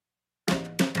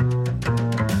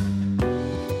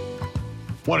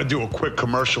Want to do a quick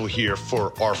commercial here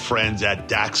for our friends at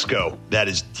Daxco. That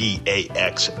is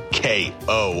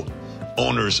DAXKO.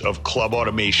 Owners of Club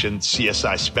Automation,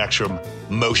 CSI Spectrum,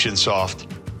 MotionSoft,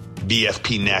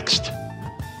 VFP Next.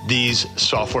 These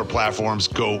software platforms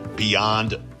go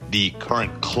beyond the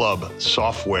current club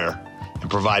software and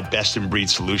provide best-in-breed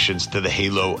solutions to the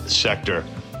Halo sector.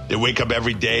 They wake up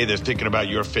every day, they're thinking about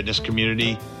your fitness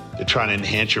community. They're trying to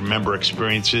enhance your member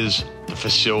experiences, the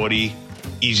facility,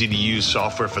 easy-to-use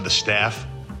software for the staff.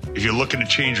 If you're looking to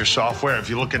change your software, if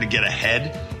you're looking to get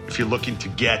ahead, if you're looking to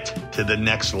get to the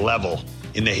next level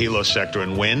in the Halo sector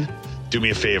and win, do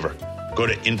me a favor. Go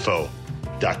to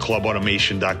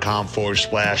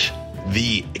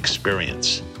info.clubautomation.com/the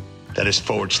experience. That is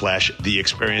 /the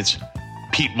experience.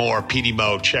 Pete Moore, PD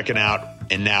Mo, checking out.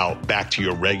 And now back to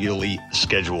your regularly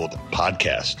scheduled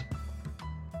podcast.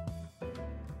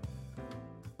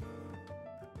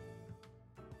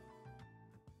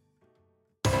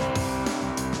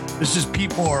 This is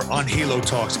Pete Moore on Halo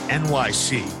Talks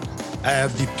NYC. I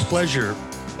have the pleasure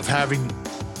of having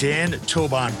Dan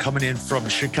Tobon coming in from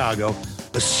Chicago,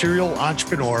 a serial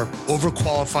entrepreneur,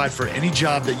 overqualified for any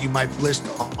job that you might list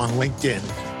on LinkedIn.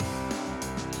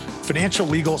 Financial,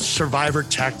 legal, survivor,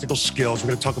 tactical skills. We're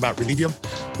going to talk about Relivium.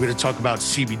 We're going to talk about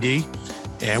CBD,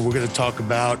 and we're going to talk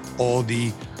about all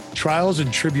the trials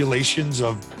and tribulations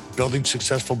of building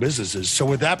successful businesses. So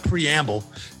with that preamble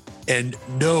and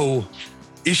no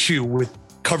issue with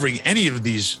covering any of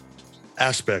these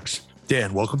aspects,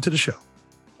 Dan, welcome to the show.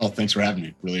 Oh, thanks for having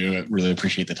me. Really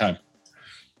appreciate the time.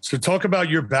 So talk about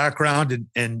your background,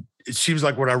 and it seems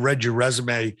like when I read your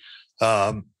resume,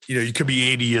 you could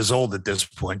be 80 years old at this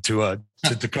point to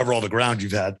cover all the ground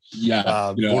you've had.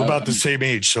 Yeah. We're about the same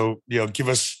age. So, give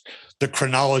us the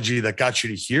chronology that got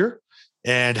you to here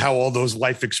and how all those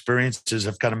life experiences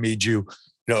have kind of made you,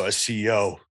 a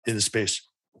CEO in the space.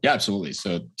 Yeah, absolutely.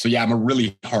 So yeah, I'm a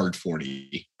really hard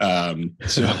 40.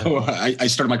 So I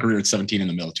started my career at 17 in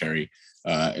the military,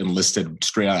 enlisted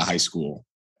straight out of high school.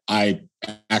 I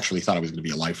actually thought I was going to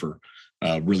be a lifer.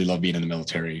 Really loved being in the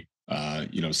military.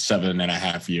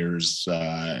 7.5 years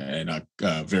and a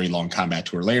very long combat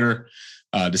tour later,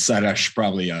 decided I should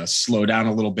probably slow down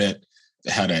a little bit.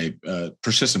 Had a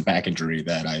persistent back injury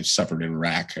that I suffered in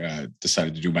Iraq.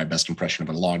 Decided to do my best impression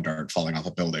of a lawn dart falling off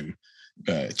a building.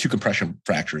 2 compression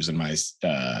fractures in my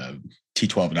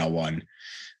T12 and L1.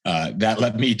 That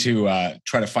led me to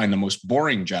try to find the most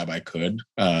boring job I could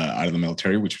out of the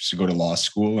military, which was to go to law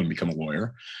school and become a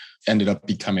lawyer. Ended up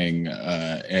becoming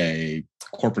a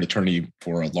corporate attorney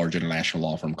for a large international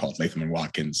law firm called Latham &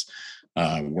 Watkins.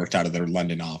 Worked out of their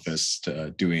London office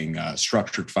doing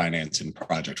structured finance and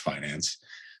project finance.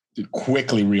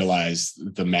 Quickly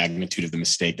realized the magnitude of the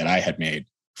mistake that I had made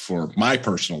for my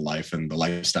personal life and the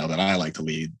lifestyle that I like to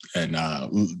lead. And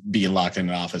being locked in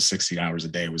an office 16 hours a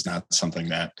day was not something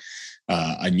that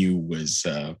I knew was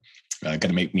going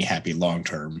to make me happy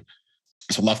long-term.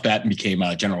 So left that and became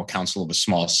a general counsel of a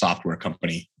small software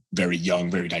company, very young,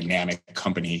 very dynamic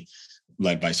company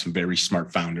led by some very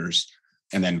smart founders.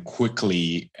 And then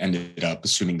quickly ended up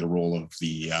assuming the role of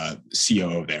the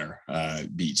COO there.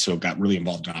 So got really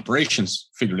involved in operations,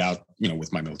 figured out,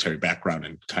 with my military background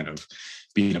and kind of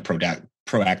being a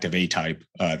proactive A-type,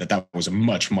 that was a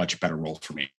much, much better role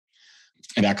for me.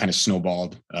 And that kind of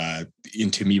snowballed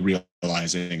into me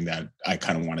realizing that I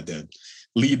kind of wanted to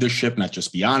lead the ship, not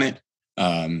just be on it.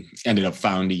 Ended up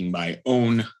founding my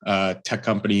own tech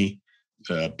company,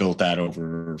 built that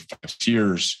over 5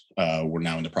 years. We're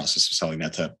now in the process of selling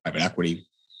that to private equity.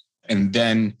 And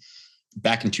then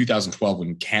back in 2012,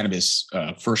 when cannabis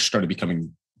first started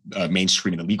becoming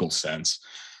mainstream in the legal sense,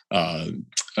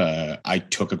 I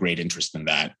took a great interest in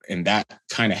that. And that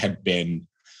kind of had been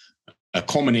a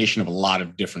culmination of a lot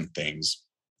of different things.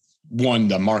 One,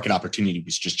 the market opportunity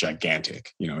was just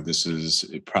gigantic. This is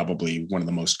probably one of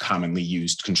the most commonly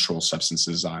used controlled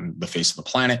substances on the face of the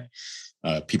planet.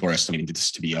 People are estimating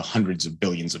this to be hundreds of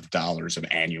billions of dollars of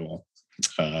annual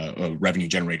revenue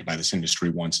generated by this industry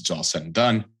once it's all said and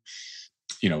done.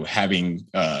 Having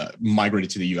migrated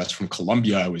to the U.S. from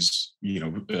Colombia, I was,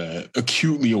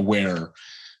 acutely aware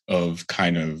of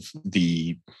kind of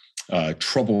the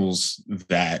troubles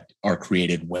that are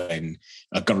created when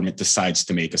a government decides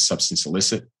to make a substance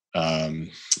illicit. My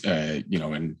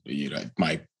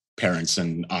parents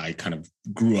and I kind of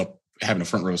grew up having a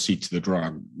front row seat to the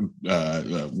drug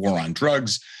war on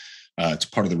drugs. It's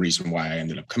part of the reason why I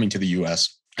ended up coming to the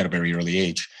U.S. at a very early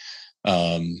age.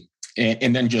 And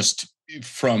then just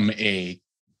from a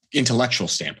intellectual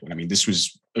standpoint, I mean, this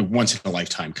was a once in a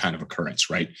lifetime kind of occurrence,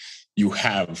 right? you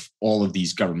have all of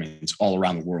these governments all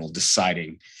around the world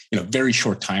deciding in a very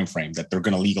short time frame that they're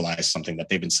going to legalize something that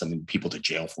they've been sending people to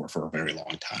jail for a very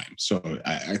long time. So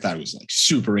I thought it was like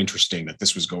super interesting that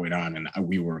this was going on, and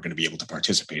we were going to be able to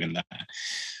participate in that.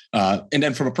 And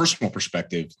then from a personal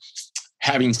perspective,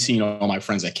 having seen all my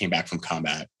friends that came back from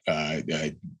combat,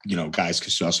 guys who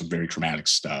saw some very traumatic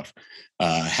stuff,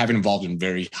 having involved in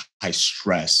very high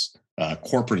stress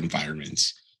corporate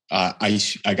environments, I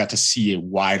got to see a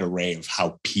wide array of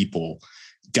how people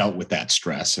dealt with that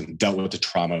stress and dealt with the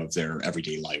trauma of their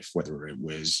everyday life, whether it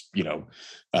was,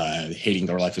 hating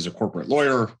their life as a corporate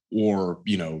lawyer or,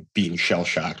 being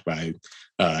shell-shocked by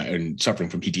and suffering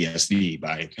from PTSD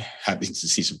by having to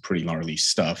see some pretty gnarly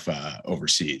stuff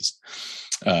overseas.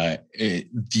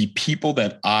 The people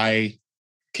that I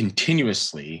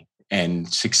continuously and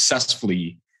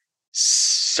successfully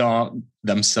saw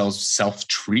themselves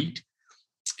self-treat,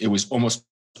 it was almost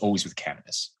always with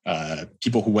cannabis.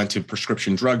 People who went to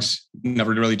prescription drugs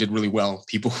never really did really well.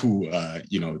 People who,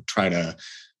 try to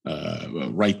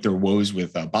right their woes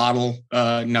with a bottle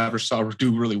never saw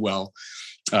do really well.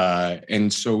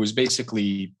 And so it was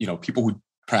basically, people who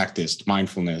practiced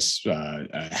mindfulness,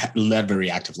 led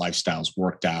very active lifestyles,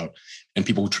 worked out, and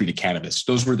people who treated cannabis.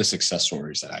 Those were the success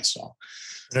stories that I saw.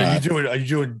 Are you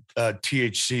doing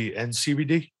THC and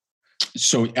CBD?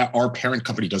 So our parent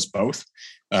company does both.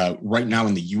 Right now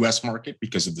in the U.S. market,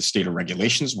 because of the state of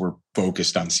regulations, we're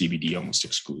focused on CBD almost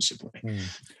exclusively.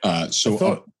 I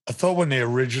thought when they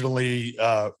originally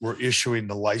were issuing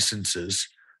the licenses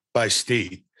by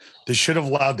state, they should have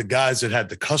allowed the guys that had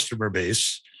the customer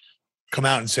base come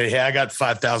out and say, "Hey, I got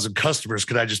 5,000 customers.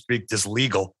 Could I just make this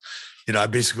legal?" I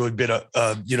basically been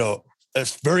a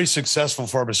very successful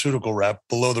pharmaceutical rep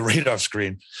below the radar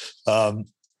screen.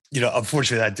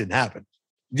 Unfortunately, that didn't happen.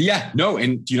 Yeah, no.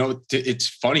 And, it's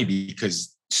funny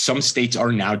because some states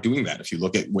are now doing that. If you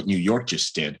look at what New York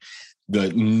just did, the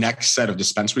next set of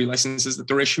dispensary licenses that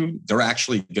they're issuing, they're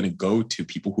actually going to go to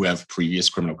people who have previous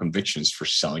criminal convictions for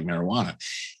selling marijuana.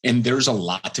 And there's a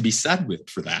lot to be said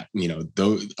for that.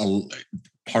 Though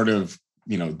part of,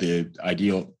 the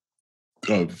ideal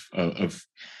of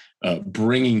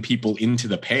bringing people into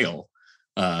the pale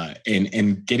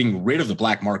and getting rid of the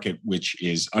black market, which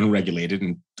is unregulated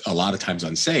and a lot of times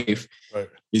unsafe, right,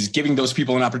 is giving those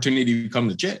people an opportunity to become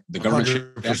legit. The government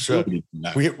should absolutely do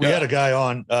that. We had a guy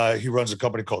on, he runs a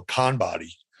company called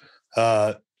Conbody,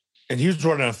 and he was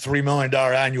running a $3 million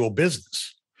annual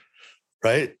business,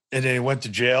 right? And then he went to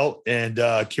jail and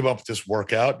came up with this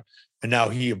workout, and now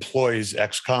he employs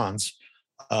ex-cons.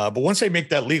 But once they make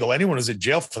that legal, anyone who's in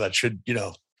jail for that should,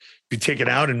 be taken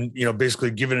out and,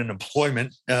 basically given an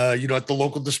employment, at the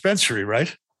local dispensary,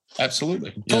 right?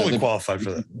 Absolutely. Totally qualified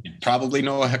for that. Probably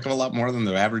know a heck of a lot more than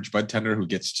the average bud tender who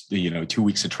gets, 2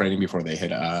 weeks of training before they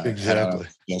hit. Exactly.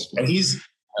 And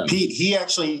he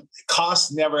actually,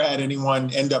 Cost never had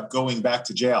anyone end up going back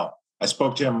to jail. I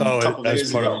spoke to him a couple of days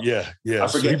ago. Yeah. I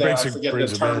forget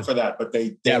the term for that, but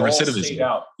they all recidivism. stayed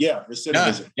out. Yeah,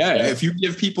 recidivism. Yeah. If you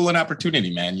give people an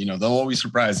opportunity, man, they'll always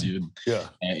surprise you. Yeah.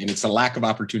 And it's a lack of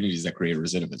opportunities that create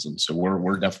recidivism. So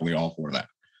we're definitely all for that.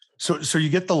 So you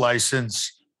get the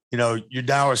license, you're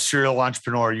now a serial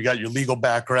entrepreneur. You got your legal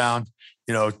background,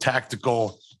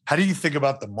 tactical. How do you think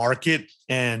about the market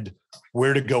and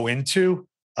where to go into?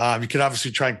 You can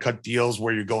obviously try and cut deals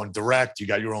where you're going direct. You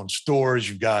got your own stores.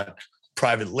 You've got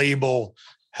private label.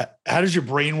 How does your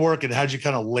brain work, and how do you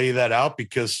kind of lay that out?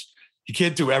 Because you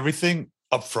can't do everything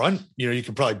up front. You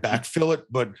can probably backfill it,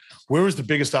 but where was the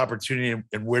biggest opportunity,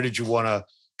 and where did you want to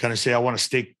kind of say, I want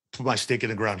to put my stake in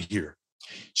the ground here?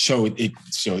 So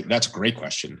that's a great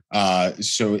question.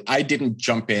 So I didn't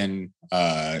jump in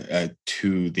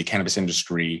to the cannabis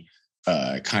industry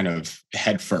kind of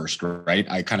head first, right?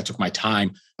 I kind of took my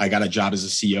time. I got a job as a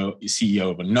CEO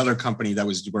of another company that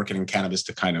was working in cannabis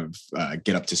to kind of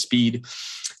get up to speed.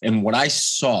 And what I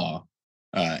saw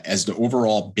as the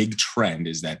overall big trend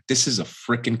is that this is a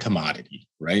freaking commodity,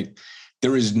 right?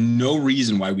 There is no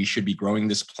reason why we should be growing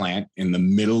this plant in the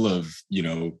middle of,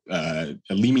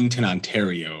 Leamington,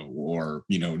 Ontario, or,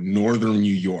 northern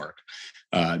New York.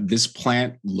 This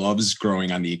plant loves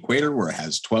growing on the equator, where it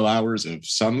has 12 hours of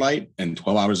sunlight and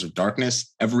 12 hours of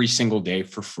darkness every single day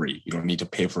for free. You don't need to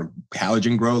pay for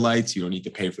halogen grow lights. You don't need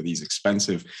to pay for these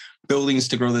expensive buildings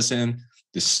to grow this in.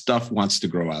 This stuff wants to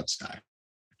grow outside.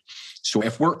 So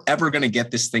if we're ever going to get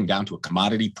this thing down to a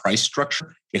commodity price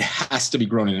structure, it has to be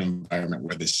grown in an environment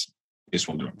where this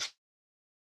will do it.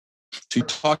 So you're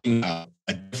talking about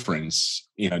a difference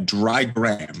in a dry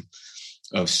gram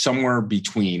of somewhere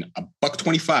between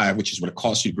 $1.25, which is what it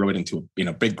costs you to grow it in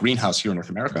a big greenhouse here in North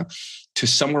America, to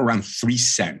somewhere around 3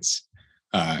 cents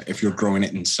if you're growing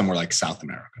it in somewhere like South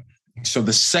America. So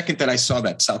the second that I saw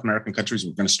that South American countries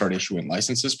were going to start issuing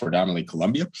licenses, predominantly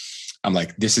Colombia, I'm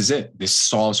like, this is it. This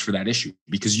solves for that issue,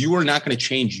 because you are not going to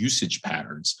change usage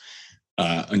patterns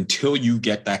until you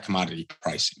get that commodity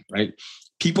pricing, right?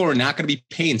 People are not going to be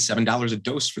paying $7 a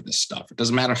dose for this stuff. It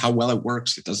doesn't matter how well it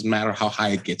works. It doesn't matter how high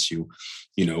it gets you.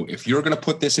 You know, if you're going to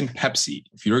put this in Pepsi,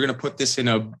 if you're going to put this in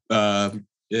a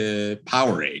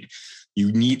Powerade,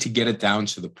 you need to get it down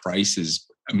so the price is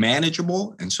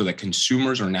manageable, and so that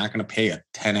consumers are not going to pay a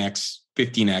 10x,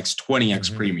 15x,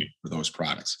 20x premium for those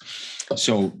products.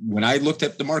 So when I looked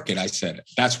at the market, I said,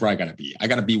 that's where I got to be. I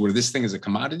got to be where this thing is a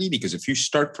commodity, because if you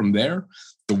start from there,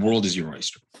 the world is your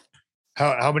oyster.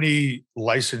 How many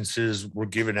licenses were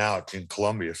given out in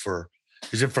Colombia for?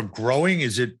 Is it for growing?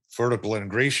 Is it vertical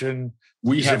integration?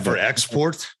 We have for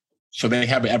export. So they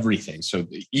have everything. So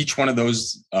each one of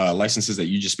those licenses that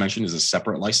you just mentioned is a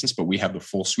separate license, but we have the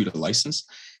full suite of license.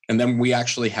 And then we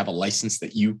actually have a license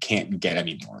that you can't get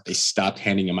anymore. They stopped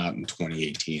handing them out in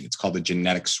 2018. It's called the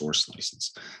genetic source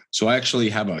license. So I actually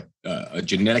have a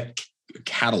genetic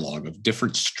catalog of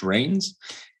different strains,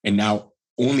 and now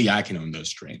only I can own those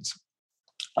strains.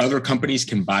 Other companies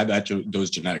can buy those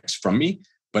genetics from me,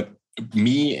 but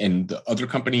me and the other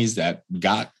companies that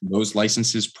got those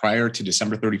licenses prior to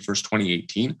December 31st,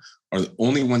 2018 are the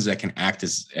only ones that can act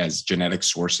as genetic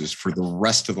sources for the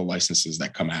rest of the licenses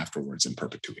that come afterwards in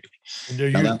perpetuity. And are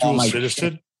you a dual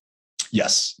citizen?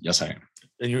 Yes, I am.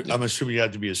 And I'm assuming you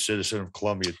have to be a citizen of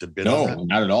Colombia to bid on that? No,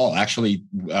 not at all. Actually,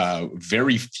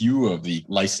 very few of the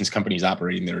licensed companies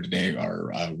operating there today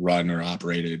are run or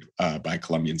operated by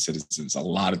Colombian citizens. A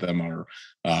lot of them are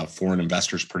foreign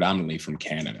investors, predominantly from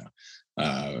Canada.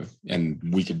 And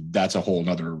that's a whole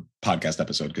nother podcast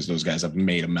episode, because those guys have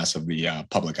made a mess of the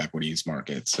public equities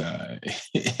markets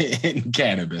in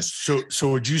cannabis.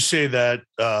 So would you say that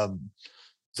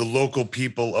the local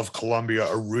people of Colombia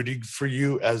are rooting for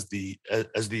you as the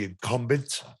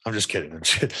incumbent? I'm just kidding.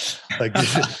 Like,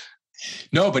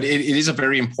 no, but it is a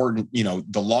very important,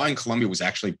 the law in Colombia was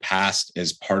actually passed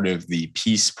as part of the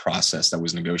peace process that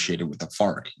was negotiated with the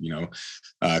FARC.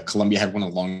 Colombia had one of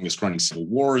the longest running civil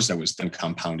wars that was then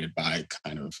compounded by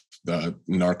kind of the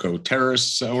narco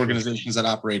terrorist organizations that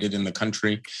operated in the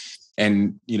country.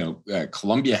 And,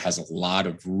 Colombia has a lot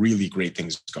of really great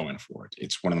things going for it.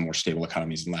 It's one of the more stable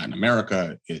economies in Latin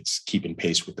America. It's keeping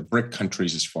pace with the BRIC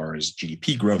countries as far as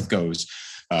GDP growth goes.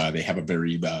 They have a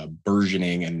very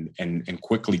burgeoning and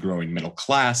quickly growing middle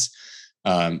class.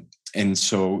 And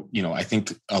so, I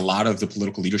think a lot of the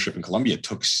political leadership in Colombia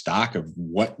took stock of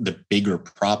what the bigger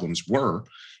problems were.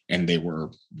 And they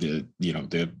were the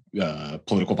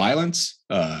political violence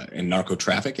and narco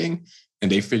trafficking.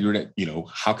 And they figured out,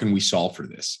 how can we solve for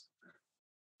this?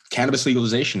 Cannabis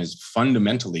legalization is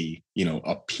fundamentally,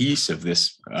 a piece of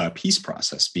this peace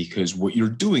process, because what you're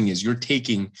doing is you're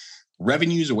taking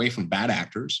revenues away from bad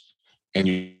actors and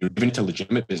you're giving it to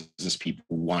legitimate business people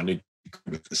who want to do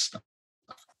with this stuff.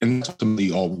 And that's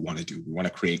ultimately all we want to do. We want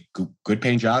to create good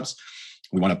paying jobs.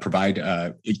 We want to provide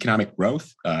economic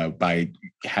growth by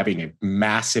having a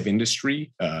massive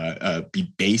industry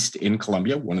be based in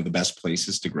Colombia, one of the best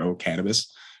places to grow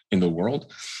cannabis in the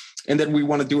world. And then we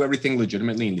want to do everything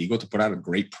legitimately and legal to put out a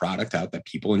great product out that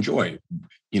people enjoy.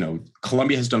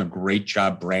 Colombia has done a great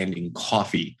job branding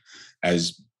coffee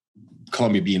as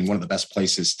Colombia being one of the best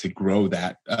places to grow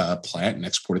that plant and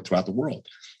export it throughout the world.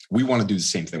 We want to do the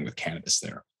same thing with cannabis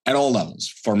there at all levels: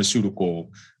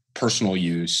 pharmaceutical, personal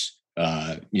use,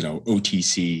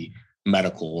 OTC,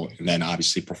 medical, and then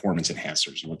obviously performance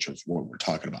enhancers, which is what we're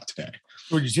talking about today.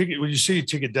 When you say you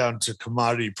take it down to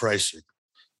commodity pricing,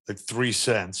 like 3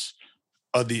 cents,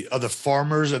 are the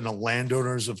farmers and the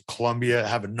landowners of Colombia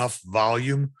have enough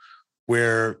volume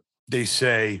where they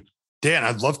say, Dan,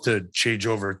 I'd love to change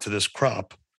over to this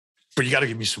crop, but you got to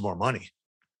give me some more money?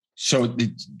 So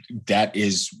that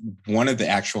is one of the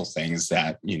actual things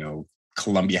that,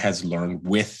 Colombia has learned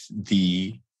with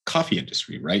the coffee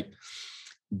industry, right?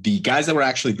 The guys that were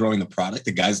actually growing the product,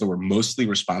 the guys that were mostly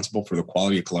responsible for the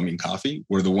quality of Colombian coffee,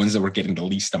 were the ones that were getting the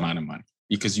least amount of money,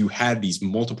 because you had these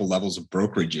multiple levels of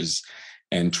brokerages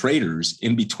and traders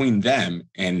in between them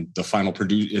and the final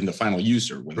producer and the final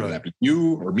user, whether that be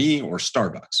you or me or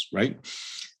Starbucks, right?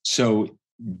 So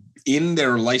in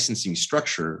their licensing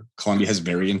structure, Colombia has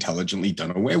very intelligently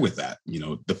done away with that.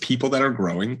 The people that are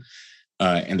growing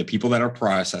and the people that are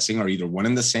processing are either one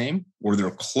and the same, or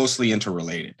they're closely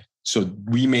interrelated. So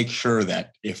we make sure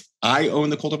that if I own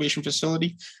the cultivation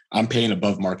facility, I'm paying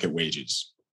above market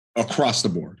wages across the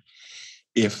board.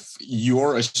 If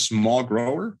you're a small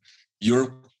grower,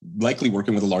 you're likely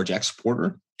working with a large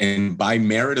exporter, And by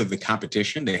merit of the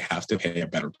competition, they have to pay a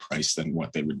better price than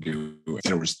what they would do if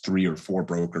there was 3 or 4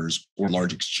 brokers or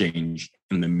large exchange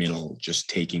in the middle, just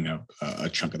taking up a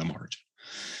chunk of the margin.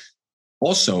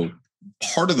 Also,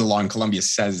 part of the law in Colombia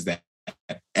says that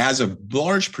as a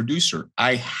large producer,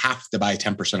 I have to buy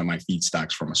 10% of my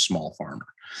feedstocks from a small farmer.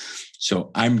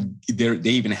 So I'm there. They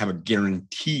even have a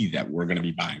guarantee that we're going to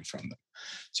be buying from them.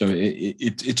 So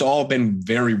it's all been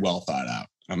very well thought out.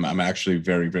 I'm actually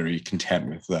very, very content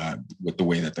with the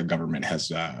way that the government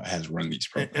has run these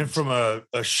programs. And from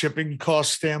a shipping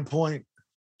cost standpoint,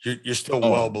 you're still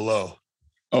well below.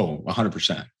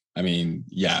 100%. I mean,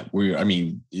 yeah,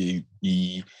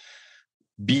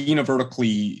 being a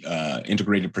vertically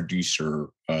integrated producer,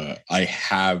 I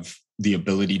have the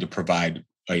ability to provide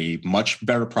a much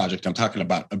better project. I'm talking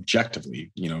about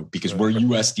objectively, because we're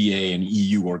USDA and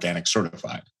EU organic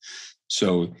certified.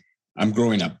 So I'm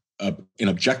growing up an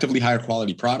objectively higher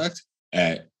quality product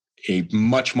at a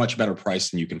much, much better price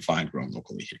than you can find grown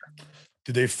locally here.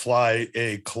 Do they fly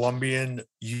a Colombian,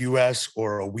 US,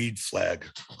 or a weed flag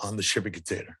on the shipping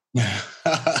container?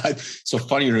 It's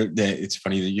funny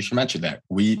that you should mention that.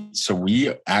 We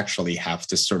actually have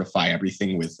to certify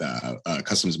everything with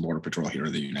Customs and Border Patrol here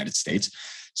in the United States.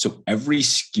 So every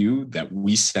SKU that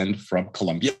we send from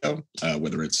Colombia,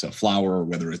 whether it's a flour or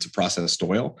whether it's a processed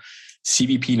oil,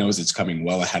 CBP knows it's coming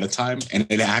well ahead of time, and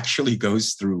it actually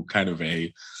goes through kind of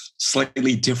a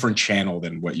slightly different channel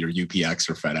than what your UPX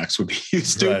or FedEx would be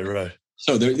used to. Right.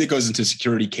 So it goes into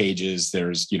security cages.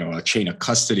 There's, a chain of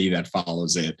custody that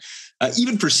follows it.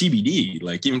 Even for CBD,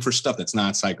 like even for stuff that's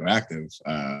not psychoactive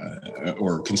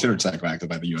or considered psychoactive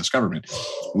by the U.S. government,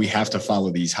 we have to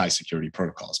follow these high security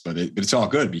protocols. But it's all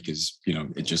good because,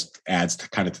 it just adds to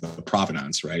the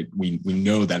provenance, right? We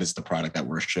know that it's the product that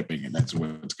we're shipping, and that's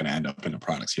what's going to end up in the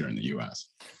products here in the U.S.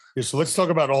 Yeah, so let's talk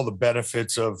about all the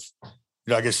benefits of,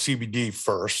 I guess, CBD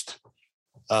first,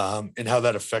 and how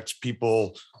that affects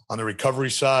people on the recovery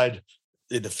side,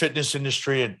 in the fitness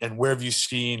industry, and where have you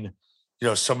seen,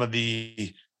 some of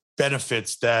the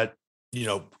benefits that,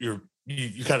 you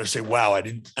kind of say, wow, I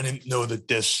didn't know that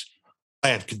this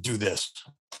plant could do this.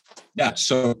 Yeah.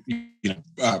 So,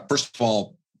 first of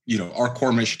all, our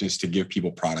core mission is to give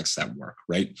people products that work,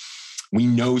 right? We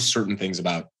know certain things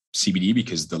about CBD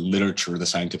because the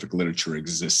scientific literature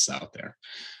exists out there.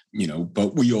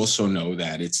 But we also know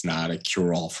that it's not a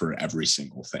cure-all for every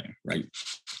single thing, right?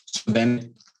 So then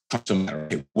it comes to a matter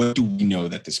of, what do we know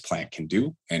that this plant can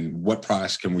do, and what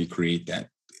products can we create that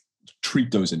treat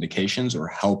those indications or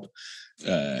help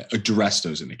address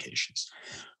those indications?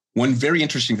 One very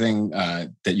interesting thing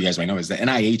that you guys might know is that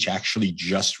NIH actually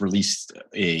just released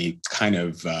a kind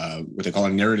of what they call a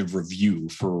narrative review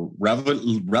for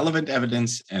relevant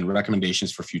evidence and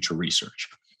recommendations for future research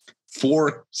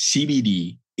for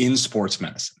CBD in sports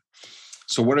medicine.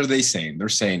 So what are they saying? They're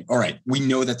saying, all right, we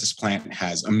know that this plant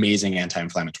has amazing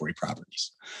anti-inflammatory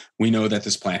properties. We know that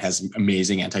this plant has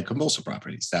amazing anticonvulsive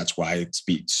properties. That's why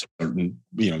certain,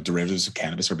 derivatives of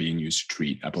cannabis are being used to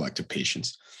treat epileptic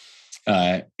patients.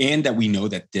 And that we know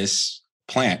that this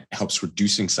plant helps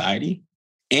reduce anxiety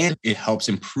and it helps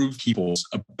improve people's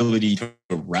ability to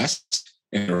rest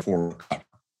and therefore recover.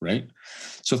 Right.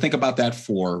 So think about that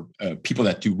for people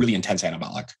that do really intense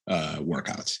anabolic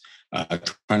workouts,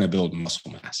 trying to build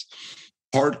muscle mass.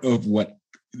 Part of what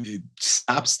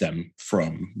stops them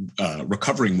from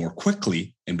recovering more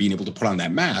quickly and being able to put on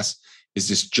that mass is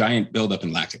this giant buildup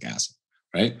in lactic acid.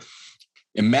 Right.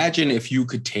 Imagine if you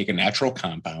could take a natural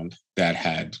compound that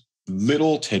had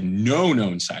little to no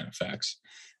known side effects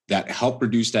that help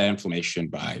reduce that inflammation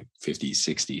by 50,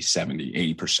 60,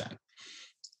 70, 80%.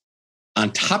 On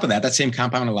top of that, that same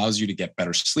compound allows you to get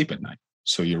better sleep at night.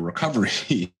 So your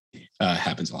recovery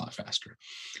happens a lot faster.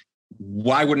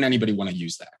 Why wouldn't anybody want to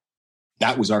use that?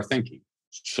 That was our thinking.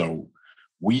 So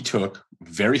we took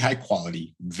very high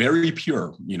quality, very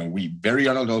pure, we very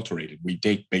unadulterated. We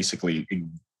take basically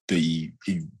the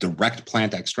direct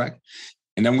plant extract,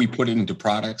 and then we put it into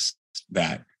products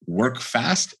that work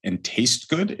fast and taste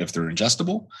good if they're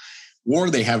ingestible, or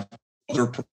they have other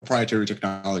proprietary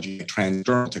technology,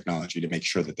 transdermal technology, to make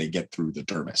sure that they get through the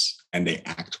dermis and they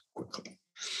act quickly.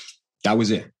 That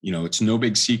was it. It's no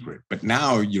big secret. But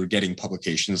now you're getting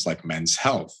publications like Men's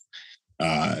Health,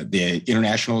 the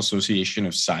International Association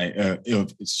of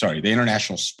the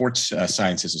International Sports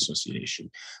Sciences Association.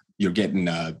 You're getting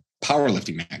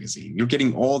Powerlifting magazine. You're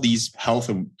getting all these health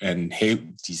and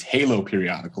these Halo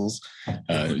periodicals.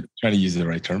 Trying to use the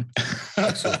right term.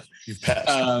 You've passed.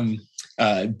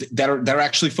 That are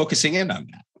actually focusing in on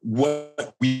that.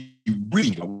 What we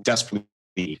really desperately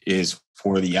need is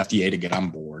for the FDA to get on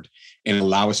board and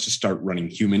allow us to start running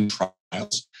human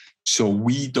trials So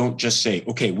we don't just say,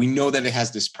 okay, we know that it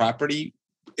has this property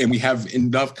and we have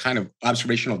enough kind of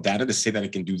observational data to say that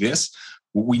it can do this.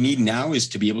 What we need now is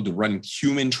to be able to run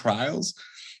human trials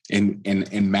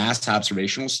and mass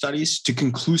observational studies to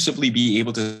conclusively be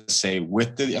able to say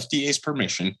with the FDA's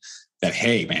permission that,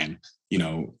 hey, man,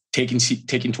 taking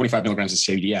 25 milligrams of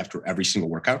CBD after every single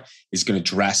workout is going to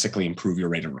drastically improve your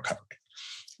rate of recovery.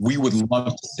 We would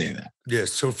love to say that. Yeah.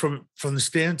 So from the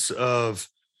stance of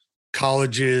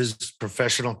colleges,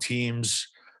 professional teams,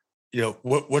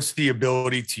 what's the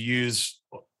ability to use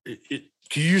it?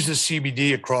 Can you use the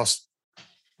CBD across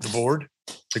the board?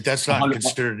 Like that's not 100%.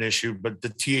 Considered an issue, but the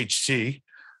THC,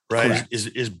 right,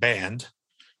 is banned.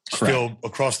 Correct. Still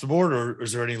across the board, or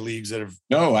is there any leagues that have?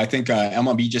 No, I think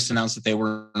MLB just announced that they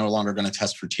were no longer going to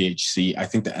test for THC. I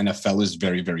think the NFL is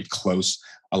very, very close.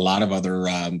 A lot of other,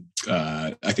 I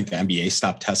think the NBA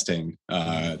stopped testing.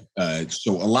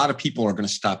 So a lot of people are going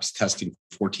to stop testing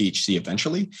for THC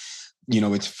eventually.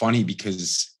 It's funny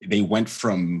because they went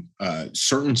from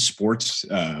certain sports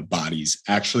bodies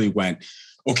actually went,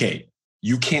 okay,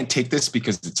 you can't take this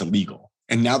because it's illegal.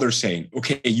 And now they're saying,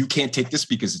 okay, you can't take this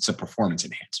because it's a performance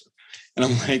enhancer. And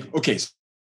I'm like, okay,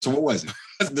 so what was it?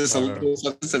 This illegal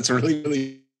substance that's really,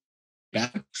 really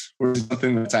bad, or is it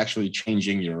something that's actually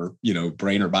changing your,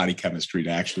 brain or body chemistry to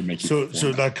actually make you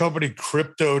So that company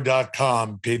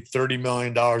Crypto.com paid $30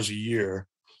 million a year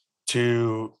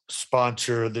to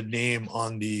sponsor the name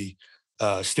on the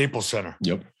Staples Center.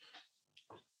 Yep.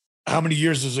 How many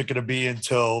years is it going to be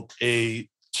until a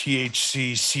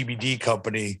THC CBD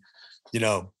company,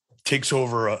 takes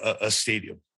over a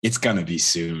stadium? It's going to be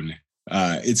soon.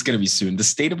 The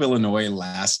state of Illinois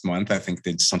last month, I think,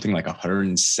 did something like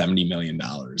 $170 million.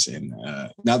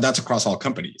 Now that's across all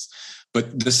companies.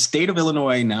 But the state of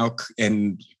Illinois now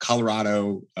and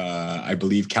Colorado, I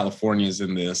believe California is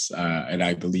in this, and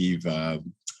I believe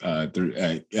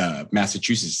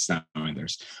Massachusetts is now in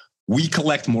theirs. We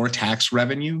collect more tax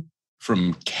revenue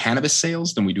from cannabis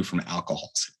sales than we do from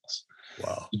alcohol sales.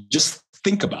 Wow. Just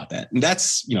think about that. And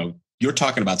that's, you're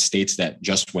talking about states that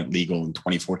just went legal in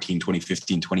 2014,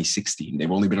 2015, 2016.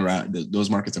 They've only been around, those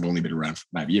markets have only been around for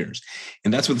 5 years.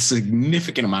 And that's with a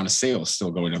significant amount of sales still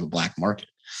going to the black market.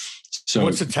 So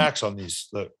what's the tax on these?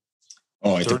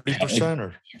 30%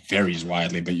 or? It varies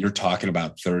widely, but you're talking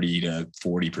about 30 to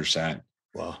 40%.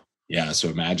 Wow. Yeah. So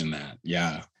imagine that.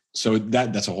 Yeah. So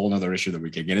that's a whole other issue that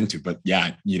we could get into, but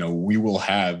yeah, we will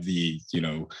have the,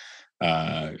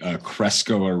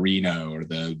 Cresco Arena or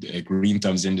the Green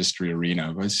Thumbs Industry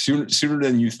Arena sooner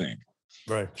than you think.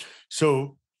 Right.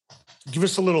 So give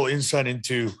us a little insight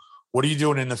into what are you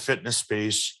doing in the fitness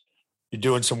space? You're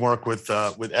doing some work with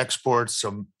exports,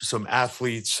 some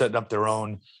athletes setting up their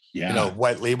own,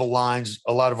 white label lines.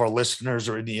 A lot of our listeners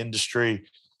are in the industry,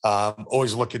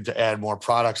 always looking to add more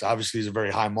products. Obviously, it's a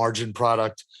very high margin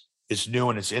product. It's new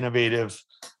and it's innovative.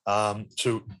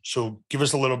 So give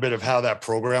us a little bit of how that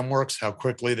program works, how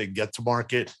quickly they get to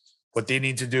market, what they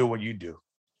need to do, what you do.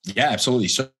 Yeah, absolutely.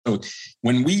 So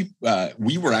when we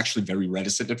were actually very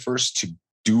reticent at first to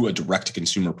do a direct to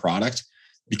consumer product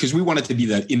because we wanted to be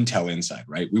the Intel inside,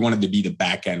 right? We wanted to be the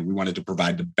back end. We wanted to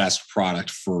provide the best product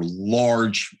for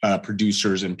large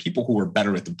producers and people who were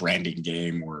better at the branding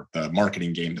game or the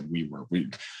marketing game than we were.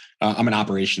 I'm an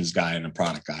operations guy and a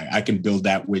product guy. I can build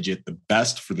that widget the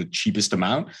best for the cheapest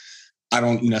amount. I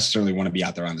don't necessarily want to be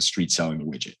out there on the street selling the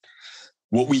widget.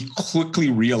 What we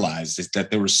quickly realized is that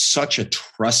there was such a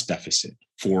trust deficit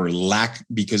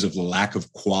because of the lack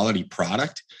of quality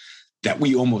product that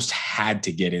we almost had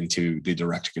to get into the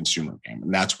direct-to-consumer game.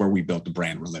 And that's where we built the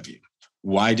brand Relivium.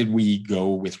 Why did we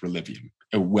go with Relivium?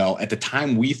 Well, at the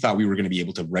time, we thought we were going to be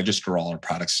able to register all our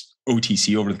products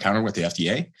OTC over the counter with the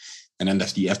FDA. And then the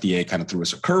FDA kind of threw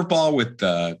us a curveball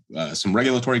with some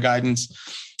regulatory guidance.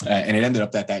 And it ended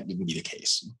up that didn't be the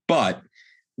case. But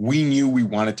we knew we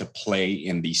wanted to play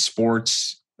in the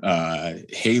sports,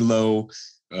 halo,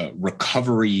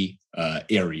 recovery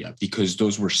area because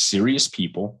those were serious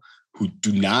people who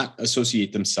do not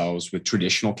associate themselves with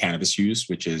traditional cannabis use,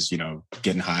 which is,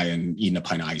 getting high and eating a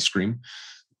pint of ice cream.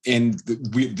 And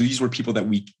these were people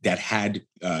that had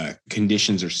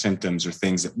conditions or symptoms or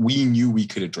things that we knew we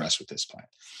could address with this plan.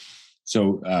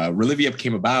 So Relivium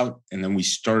came about, and then we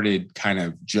started kind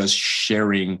of just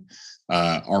sharing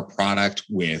our product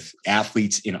with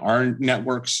athletes in our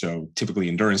network. So typically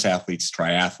endurance athletes,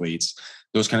 triathletes,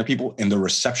 those kind of people. And the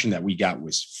reception that we got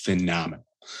was phenomenal.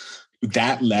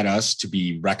 That led us to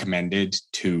be recommended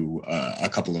to a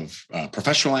couple of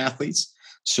professional athletes.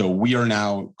 So we are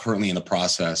now currently in the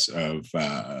process of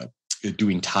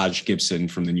doing Taj Gibson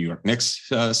from the New York Knicks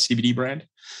CBD brand.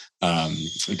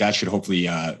 That should hopefully,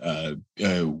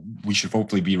 we should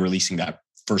hopefully be releasing that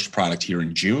first product here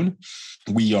in June.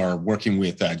 We are working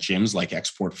with gyms like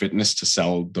Export Fitness to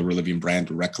sell the Relivium brand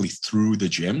directly through the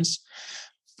gyms.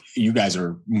 You guys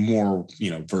are more,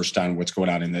 versed on what's going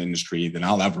on in the industry than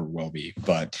I'll ever will be.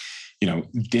 But,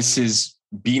 this is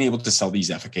being able to sell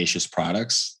these efficacious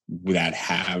products that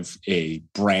have a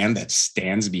brand that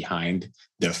stands behind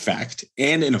the effect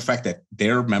and an effect that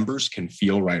their members can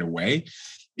feel right away.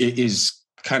 It is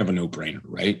kind of a no-brainer,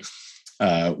 right?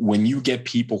 When you get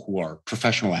people who are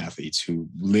professional athletes who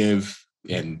live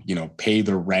and, pay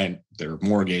their rent, their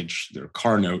mortgage, their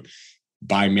car note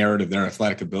by merit of their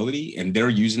athletic ability, and they're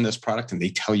using this product and they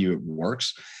tell you it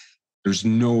works, there's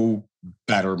no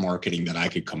better marketing that I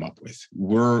could come up with.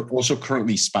 We're also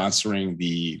currently sponsoring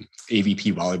the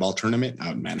AVP volleyball tournament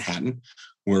out in Manhattan.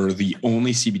 We're the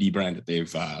only CBD brand that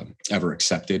they've ever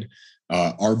accepted.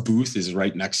 Our booth is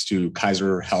right next to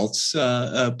Kaiser Health's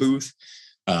booth.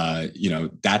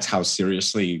 That's how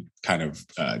seriously kind of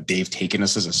they've taken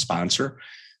us as a sponsor.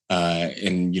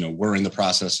 And we're in the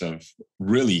process of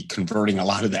really converting a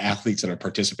lot of the athletes that are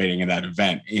participating in that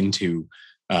event into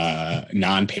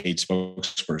non-paid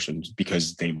spokespersons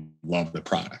because they love the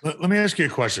product. Let me ask you a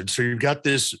question. So you've got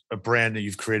this brand that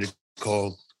you've created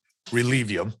called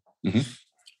Relivium. Mm-hmm.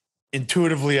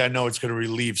 Intuitively, I know it's going to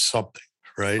relieve something,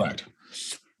 right? Right.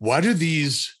 Why do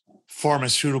these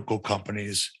pharmaceutical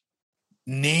companies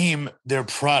name their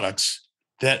products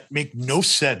that make no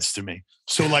sense to me?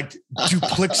 So like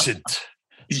Duplicit,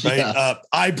 right? Yeah.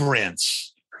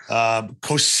 Ibrance,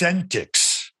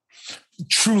 Cosentix,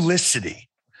 Trulicity.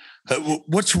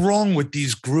 What's wrong with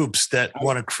these groups that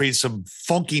want to create some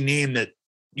funky name that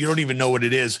you don't even know what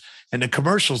it is? And the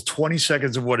commercial's 20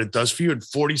 seconds of what it does for you and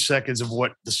 40 seconds of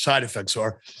what the side effects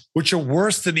are, which are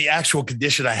worse than the actual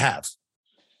condition I have.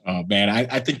 Oh, man,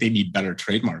 I think they need better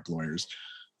trademark lawyers.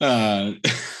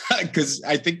 Because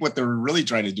I think what they're really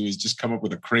trying to do is just come up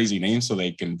with a crazy name so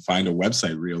they can find a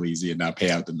website real easy and not pay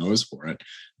out the nose for it.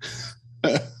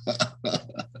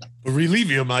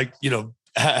 Relivium,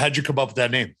 how'd you come up with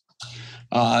that name?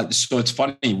 So it's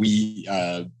funny. We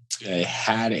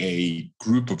had a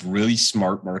group of really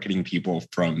smart marketing people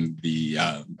from the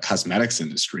cosmetics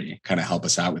industry kind of help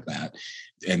us out with that.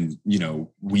 And,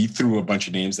 we threw a bunch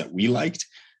of names that we liked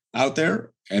out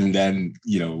there. And then,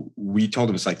 we told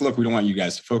them, it's like, look, we don't want you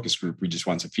guys to focus group. We just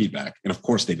want some feedback. And of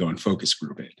course they go and focus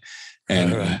group it.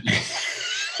 And,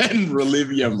 and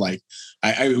Relivium,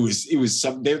 it was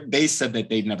some, they said that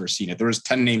they'd never seen it. There was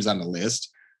 10 names on the list.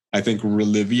 I think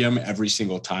Relivium every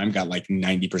single time got like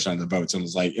 90% of the votes.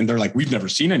 And they're like, we've never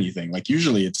seen anything. Like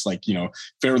usually it's like,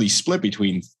 fairly split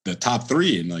between the top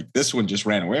three. And like this one just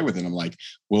ran away with it. I'm like,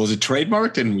 well, is it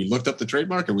trademarked? And we looked up the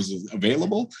trademark. It was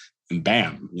available and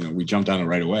bam, we jumped on it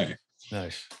right away.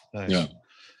 Nice. Yeah.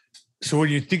 So when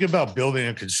you think about building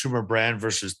a consumer brand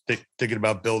versus thinking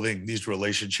about building these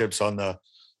relationships on the,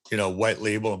 white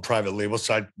label and private label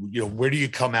side, where do you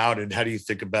come out and how do you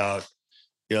think about,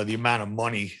 the amount of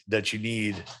money that you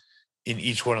need in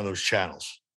each one of those channels?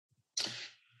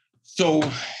 So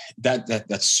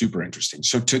that's super interesting.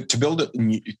 So to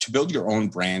build your own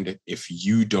brand, if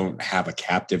you don't have a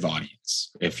captive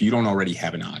audience, if you don't already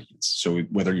have an audience, so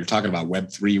whether you're talking about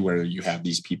Web3, where you have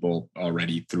these people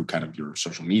already through kind of your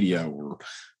social media or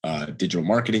digital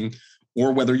marketing,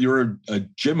 or whether you're a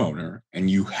gym owner and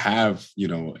you have,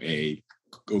 a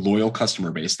loyal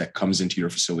customer base that comes into your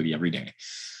facility every day.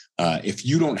 If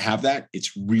you don't have that,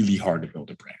 it's really hard to build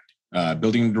a brand.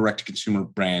 Building a direct-to-consumer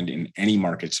brand in any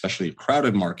market, especially a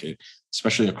crowded market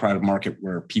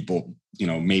where people,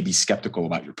 may be skeptical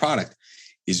about your product,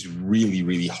 is really,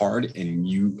 really hard.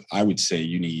 And I would say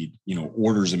you need,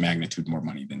 orders of magnitude more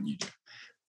money than you do.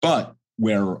 But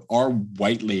where our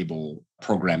white label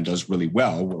program does really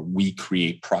well, where we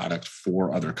create product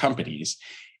for other companies,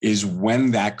 is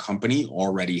when that company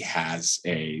already has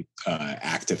a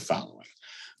active following.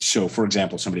 So, for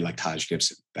example, somebody like Taj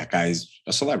Gibson, that guy's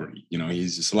a celebrity.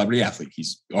 He's a celebrity athlete.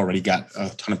 He's already got a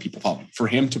ton of people following. For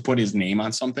him to put his name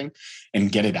on something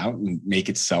and get it out and make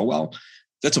it sell well,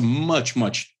 that's a much,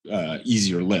 much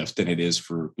easier lift than it is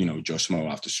for, Joe Smo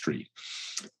off the street.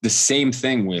 The same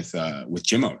thing with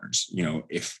gym owners.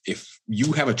 If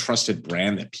you have a trusted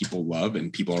brand that people love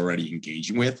and people are already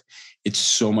engaging with, it's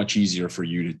so much easier for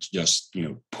you to just,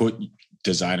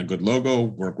 design a good logo,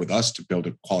 work with us to build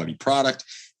a quality product,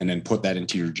 and then put that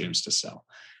into your gyms to sell.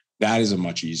 That is a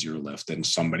much easier lift than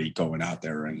somebody going out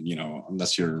there and,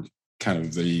 unless you're kind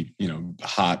of the,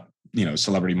 hot,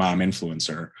 celebrity mom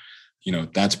influencer,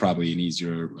 that's probably an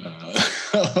easier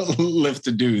lift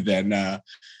to do than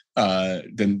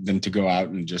than to go out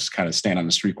and just kind of stand on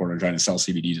the street corner trying to sell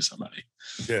CBD to somebody.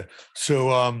 Yeah.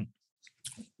 So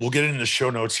we'll get into the show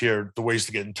notes here, the ways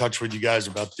to get in touch with you guys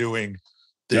about doing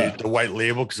the white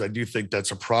label, because I do think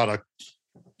that's a product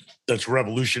that's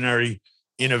revolutionary,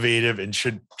 innovative, and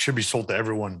should be sold to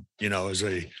everyone, as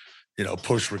a,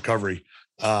 post-recovery.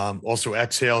 Also,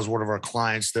 Exhale is one of our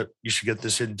clients that you should get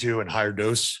this into, and Higher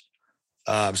Dose.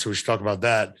 So we should talk about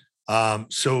that.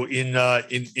 So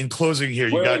in closing here,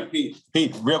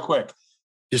 Pete, real quick.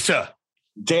 Yes, sir.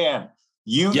 Dan,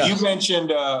 you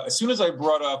mentioned as soon as I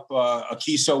brought up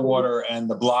Akiso water and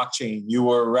the blockchain, you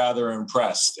were rather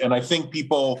impressed. And I think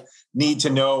people need to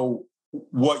know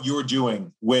what you're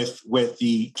doing with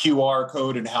the QR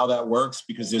code and how that works,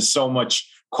 because there's so much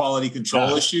quality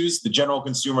control issues. The general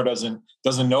consumer doesn't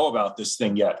know about this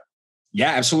thing yet.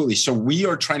 Yeah, absolutely. So we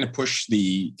are trying to push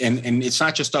and it's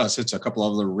not just us, it's a couple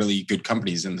of other really good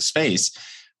companies in the space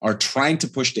are trying to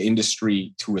push the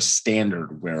industry to a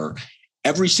standard where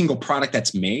every single product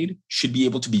that's made should be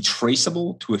able to be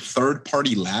traceable to a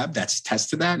third-party lab that's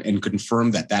tested that and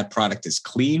confirm that that product is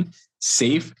clean,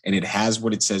 safe, and it has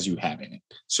what it says you have in it.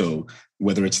 So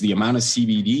whether it's the amount of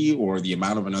CBD or the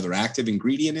amount of another active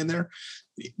ingredient in there,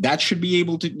 you should be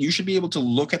able to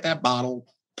look at that bottle,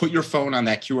 put your phone on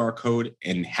that QR code,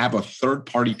 and have a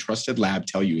third-party trusted lab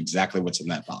tell you exactly what's in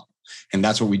that bottle. And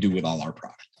that's what we do with all our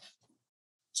product.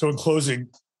 So in closing,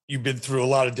 you've been through a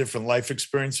lot of different life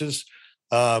experiences.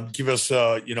 Give us,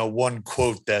 one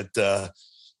quote that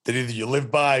either you live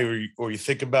by or you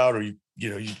think about, or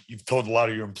you've told a lot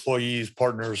of your employees,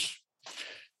 partners.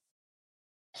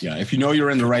 Yeah, if you know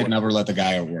you're in the right, never let the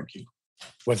guy outwork you.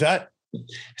 What's that? I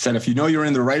said, if you know you're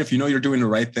in the right, if you know you're doing the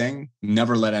right thing,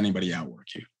 never let anybody outwork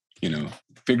you.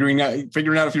 Figuring out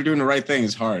if you're doing the right thing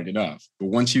is hard enough. But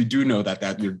once you do know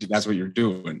that's what you're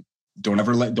doing, don't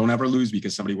ever lose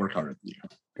because somebody worked harder than you.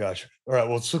 Gotcha. All right.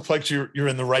 Well, it looks like you're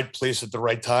in the right place at the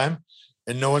right time,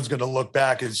 and no one's going to look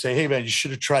back and say, "Hey, man, you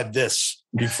should have tried this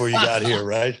before you got here."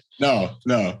 Right? No.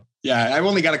 Yeah, I've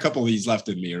only got a couple of these left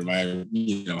in me, or my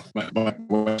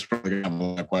wife's probably going to have a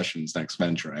lot of questions next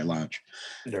venture I launch.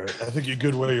 All right. I think you're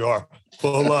good where you are.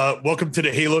 Well, welcome to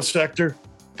the Halo sector.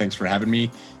 Thanks for having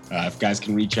me. If guys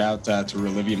can reach out to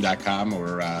relivium.com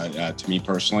or to me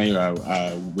personally,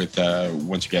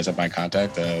 once you guys have my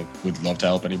contact, we'd love to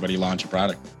help anybody launch a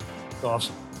product.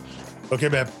 Awesome. Okay,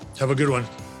 man. Have a good one.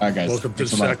 All right, guys. Welcome to the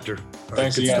sector.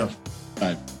 Thanks again.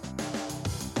 Bye.